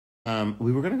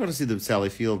We were going to go to see the Sally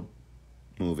Field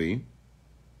movie.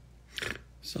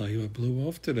 Saw you at Blue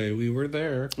Wolf today. We were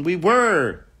there. We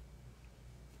were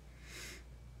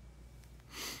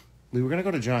going to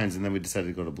go to Giants, and then we decided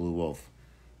to go to Blue Wolf.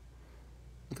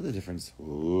 Look at the difference.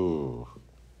 Ooh.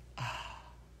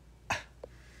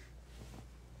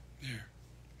 There.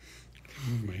 I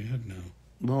can move my head now.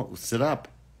 Well, sit up.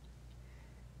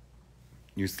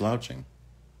 You're slouching.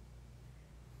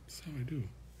 That's how I do.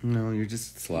 No, you're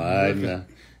just sliding. You're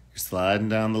sliding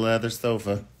down the leather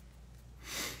sofa.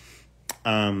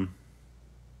 Yeah,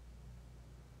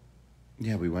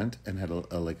 we went and had a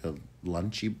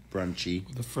lunchy brunchy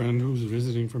With a friend who's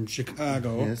visiting from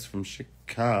Chicago. Yes, from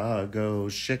Chicago.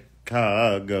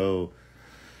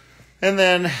 And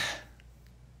then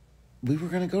we were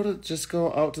going to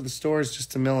go out to the stores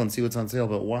just to mill and see what's on sale,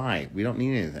 but why? We don't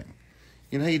need anything.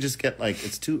 You know how you just get,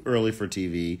 it's too early for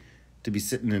TV to be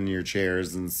sitting in your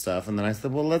chairs and stuff. And then I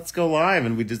said, well, let's go live.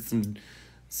 And we did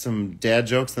some dad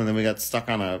jokes, and then we got stuck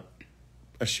on a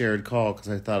shared call because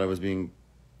I thought I was being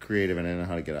creative and I didn't know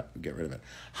how to get rid of it.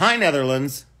 Hi,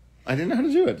 Netherlands. I didn't know how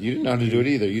to do it. You didn't know how to do it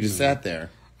either. You just sat there.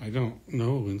 I don't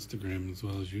know Instagram as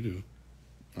well as you do.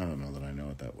 I don't know that I know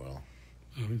it that well.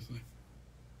 Obviously.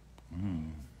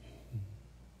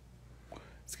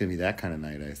 It's going to be that kind of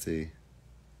night, I see.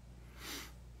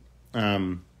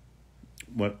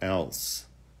 What else?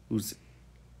 Who's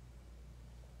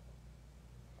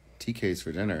TK's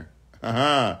for dinner?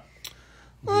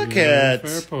 Look at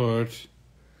Fairport.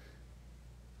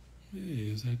 Hey,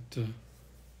 is that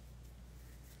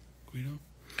Guido?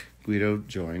 Guido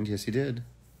joined. Yes, he did.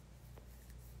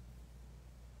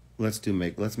 Let's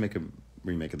make a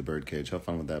remake of The Birdcage. How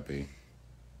fun would that be?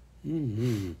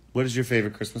 Mm-hmm. What is your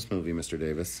favorite Christmas movie, Mr.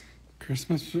 Davis?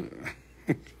 Christmas?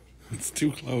 It's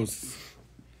too close.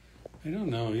 I don't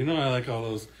know. You know, I like all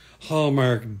those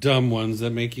Hallmark dumb ones that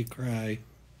make you cry.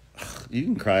 You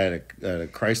can cry at a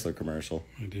Chrysler commercial.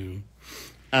 I do.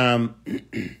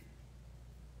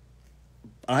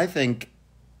 I think,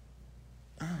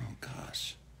 oh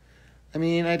gosh. I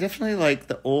mean, I definitely like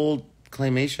the old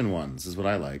claymation ones is what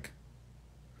I like.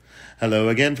 Hello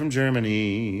again from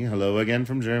Germany. Hello again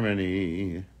from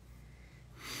Germany.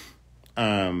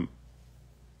 But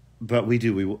we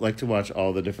like to watch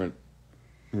all the different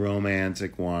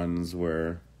romantic ones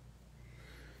where,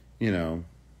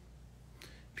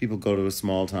 people go to a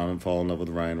small town and fall in love with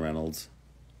Ryan Reynolds.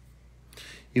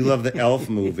 You love the Elf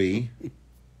movie.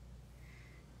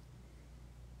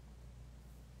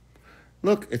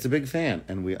 Look, it's a big fan.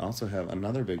 And we also have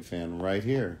another big fan right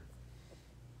here.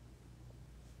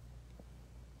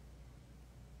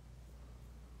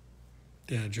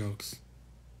 Dad jokes.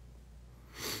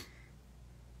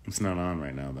 It's not on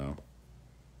right now, though.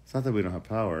 It's not that we don't have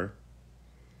power.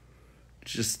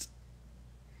 It's just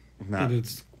not. But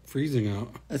it's freezing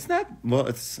out. It's not. Well,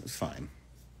 it's fine.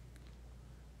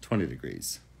 20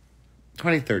 degrees.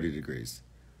 30 degrees.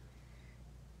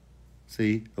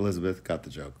 See, Elizabeth got the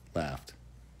joke. Laughed.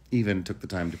 Even took the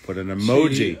time to put an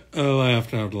emoji. She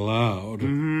laughed out loud.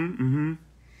 Mm-hmm.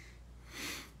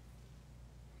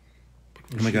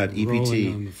 Oh my God,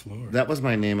 EPT. On the floor. That was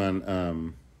my name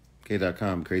on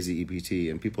Gay.com, Crazy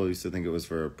EPT, and people used to think it was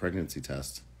for a pregnancy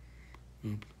test.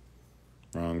 Nope.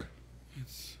 Wrong.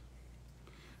 It's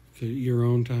your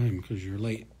own time because you're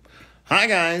late. Hi,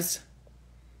 guys.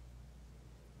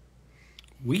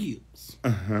 Wheels.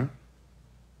 Uh-huh.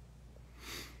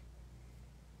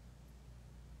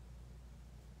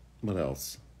 What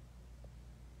else?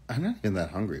 I'm not even that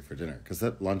hungry for dinner because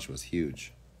that lunch was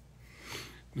huge.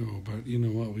 No, but you know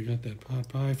what? We got that pot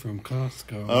pie from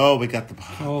Costco. Oh, we got the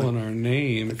pot. Calling our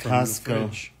name the from Costco. the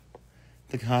fridge.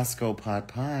 The Costco pot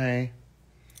pie.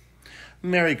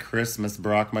 Merry Christmas,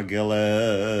 Brock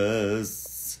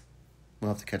McGillis.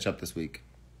 We'll have to catch up this week.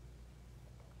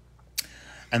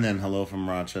 And then hello from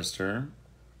Rochester.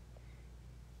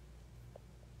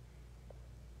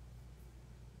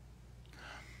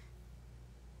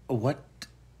 What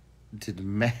did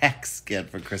Max get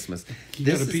for Christmas? He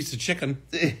got a piece of chicken.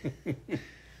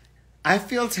 I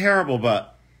feel terrible,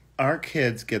 but our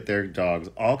kids get their dogs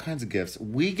all kinds of gifts.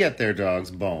 We get their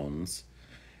dogs bones.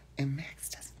 And Max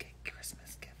doesn't get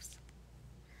Christmas gifts.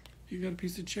 You got a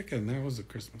piece of chicken. That was a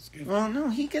Christmas gift. Well, no,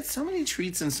 he gets so many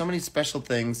treats and so many special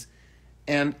things.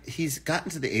 And he's gotten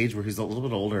to the age where he's a little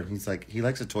bit older. And he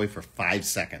likes a toy for 5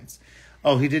 seconds.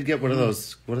 Oh, he did get one of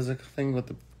those, what is the thing with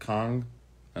the Kong?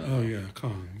 Oh, yeah,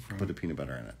 Kong. Put a peanut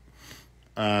butter in it.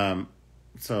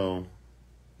 So,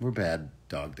 we're bad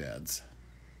dog dads.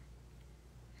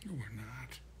 No, we're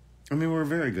not. I mean, we're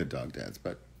very good dog dads,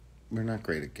 but we're not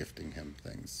great at gifting him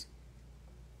things.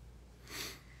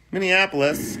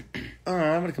 Minneapolis. Oh,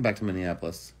 I'm going to come back to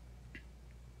Minneapolis.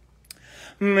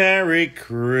 Merry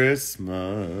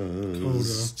Christmas Coda.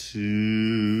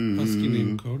 to Husky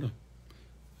named Coda.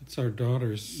 It's our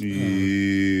daughter's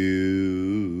you.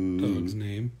 dog's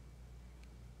name.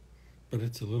 But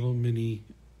it's a little mini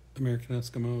American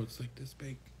Eskimo. It's like this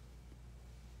big.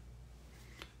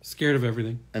 Scared of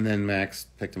everything. And then Max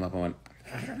picked him up and went,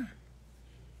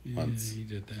 Yeah, once. he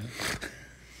did that.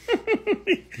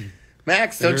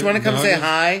 Max, don't you want to come say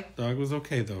hi? Dog was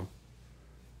okay, though.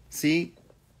 See,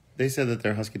 they said that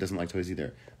their husky doesn't like toys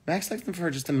either. Max likes them for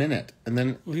just a minute. And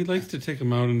then Well, he likes to take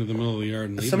them out into the middle of the yard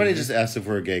and leave somebody them just asked if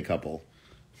we're a gay couple.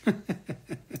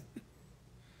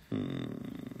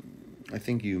 I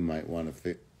think you might want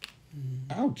to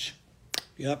Ouch.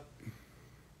 Yep.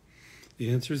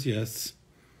 The answer is yes.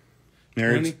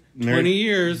 Married 20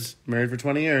 years. Married for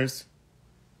 20 years.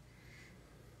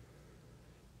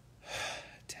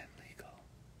 10 legal.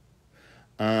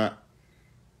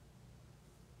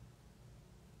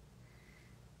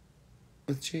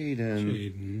 With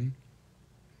Jaden.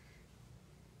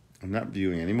 I'm not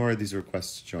viewing any more of these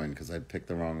requests to join because I picked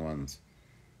the wrong ones.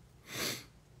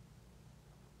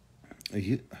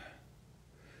 Isn't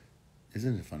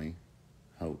it funny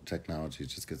how technology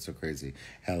just gets so crazy?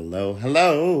 Hello,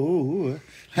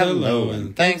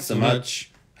 and thanks so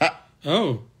much. Ha!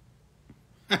 Oh.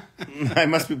 I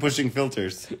must be pushing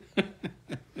filters.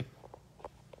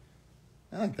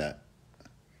 I like that.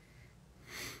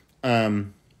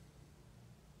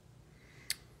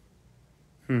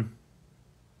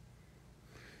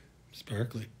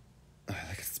 Sparkly. I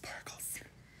like it sparkles.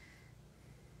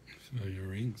 So your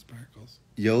ring sparkles.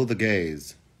 Yo, the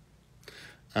gays.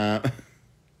 That's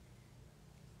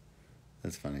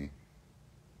funny.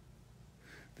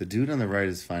 The dude on the right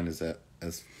is fine as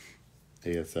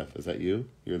ASF. Is that you?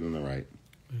 You're on the right.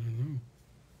 I don't know.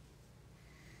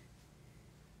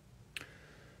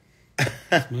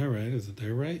 It's my right. Is it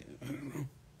their right? I don't know.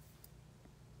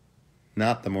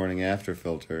 Not the morning after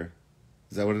filter.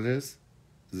 Is that what it is?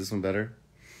 Is this one better?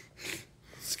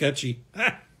 Sketchy.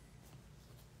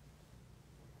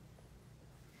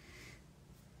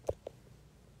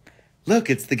 Look,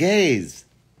 it's the gays.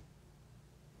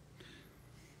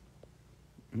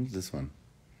 Who's this one?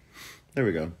 There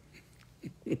we go.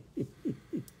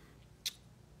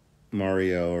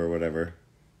 Mario or whatever.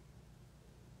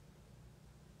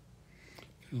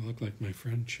 Kind of look like my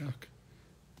friend Chuck.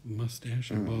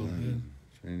 Mustache and bald head.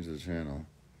 Change the channel.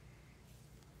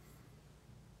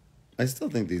 I still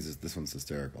think this one's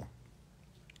hysterical.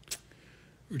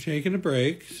 We're taking a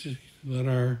break. To let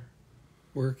our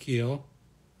work heal.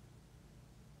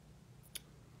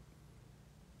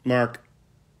 Mark,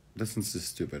 this one's just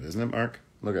stupid, isn't it, Mark?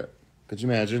 Look at. Could you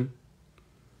imagine?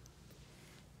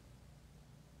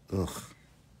 Ugh.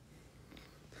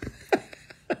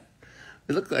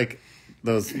 They look like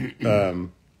those. Well,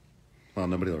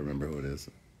 nobody will remember who it is.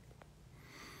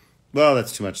 Well,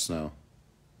 that's too much snow.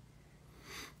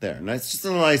 There, nice, just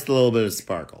a nice little bit of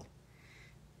sparkle.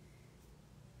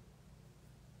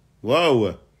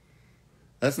 Whoa,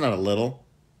 that's not a little.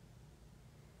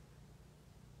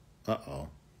 Uh-oh.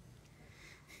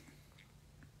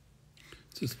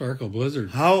 It's a sparkle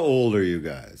blizzard. How old are you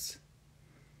guys?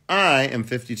 I am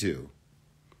 52.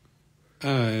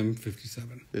 I'm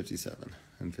 57. 57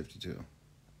 and 52.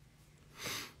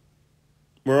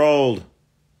 We're old.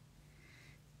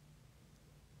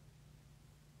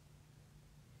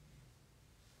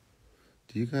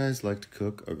 Do you guys like to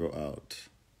cook or go out?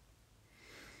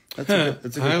 That's a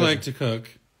good I like question. to cook.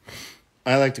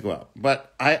 I like to go out.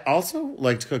 But I also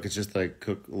like to cook. It's just that I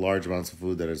cook large amounts of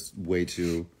food that is way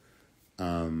too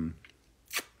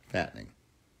fattening.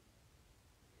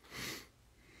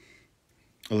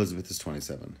 Elizabeth is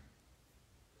 27.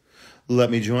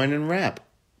 Let me join and wrap.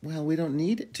 Well, we don't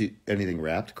need anything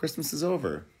wrapped. Christmas is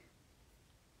over.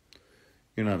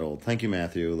 You're not old. Thank you,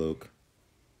 Matthew, Luke.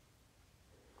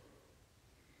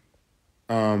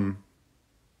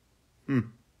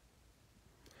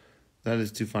 That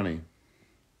is too funny.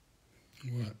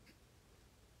 What?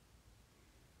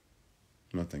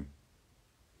 Nothing.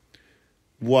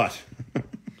 What?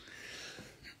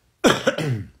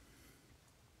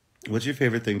 What's your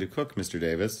favorite thing to cook, Mr.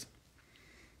 Davis?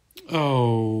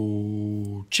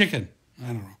 Oh, chicken. I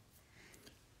don't know.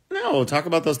 No, talk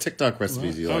about those TikTok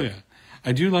recipes you like. Oh, yeah.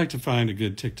 I do like to find a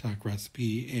good TikTok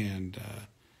recipe and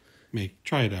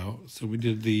try it out. So we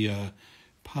did the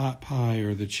pot pie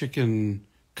or the chicken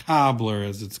cobbler,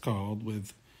 as it's called,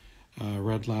 with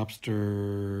Red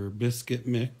Lobster biscuit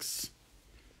mix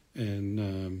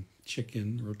and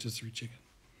rotisserie chicken.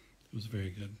 It was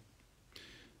very good.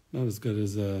 Not as good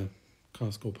as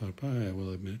Costco pot pie, I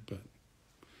will admit, but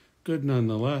good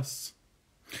nonetheless.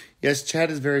 Yes,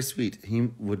 Chad is very sweet. He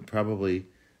would probably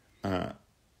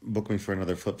book me for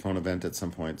another flip phone event at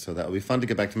some point, so that will be fun to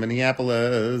get back to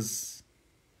Minneapolis.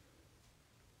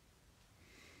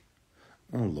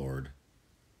 Oh, Lord.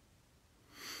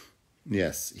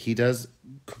 Yes, he does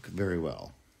cook very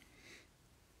well.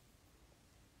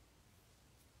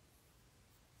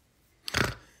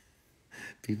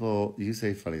 People, you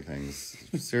say funny things.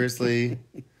 Seriously?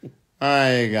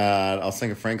 My God, I'll sing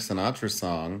a Frank Sinatra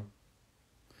song.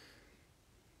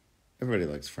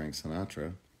 Everybody likes Frank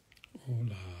Sinatra.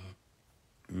 Hola.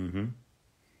 Mm-hmm.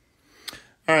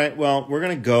 All right, well, we're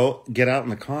going to go get out in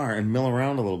the car and mill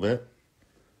around a little bit.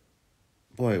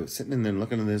 Boy, sitting in there and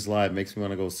looking at this live makes me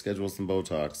want to go schedule some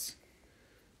Botox.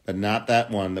 But not that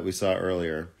one that we saw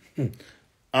earlier.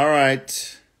 All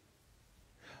right.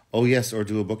 Oh, yes, or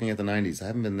do a booking at the 90s. I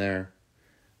haven't been there.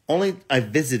 I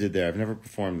visited there. I've never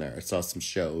performed there. I saw some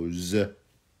shows.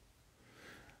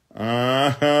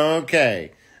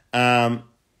 Okay. I'm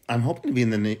hoping to be in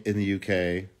the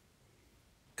UK.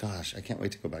 Gosh, I can't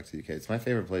wait to go back to the UK. It's my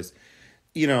favorite place.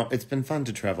 You know, it's been fun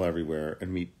to travel everywhere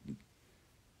and meet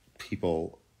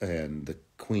people, and the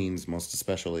queens most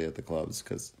especially at the clubs,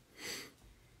 because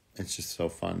it's just so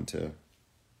fun to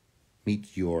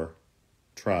meet your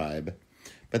tribe.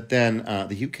 But then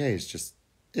the UK is just,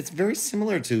 it's very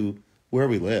similar to where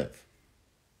we live.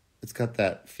 It's got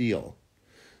that feel.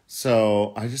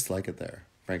 So I just like it there.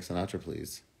 Frank Sinatra,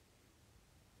 please.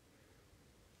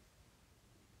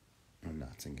 I'm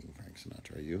not singing Frank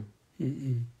Sinatra, are you?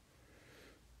 Mm-mm.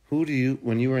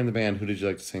 When you were in the band, who did you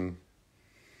like to sing?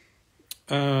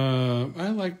 I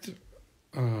liked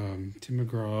Tim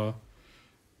McGraw.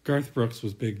 Garth Brooks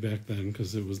was big back then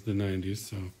because it was the 90s,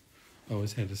 so I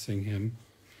always had to sing him.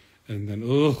 And then,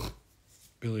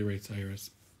 Billy Ray Cyrus.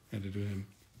 Had to do him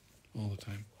all the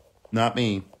time. Not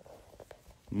me.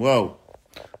 Whoa.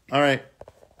 All right.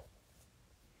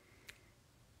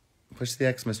 Push the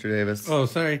X, Mr. Davis. Oh,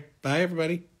 sorry. Bye,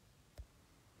 everybody.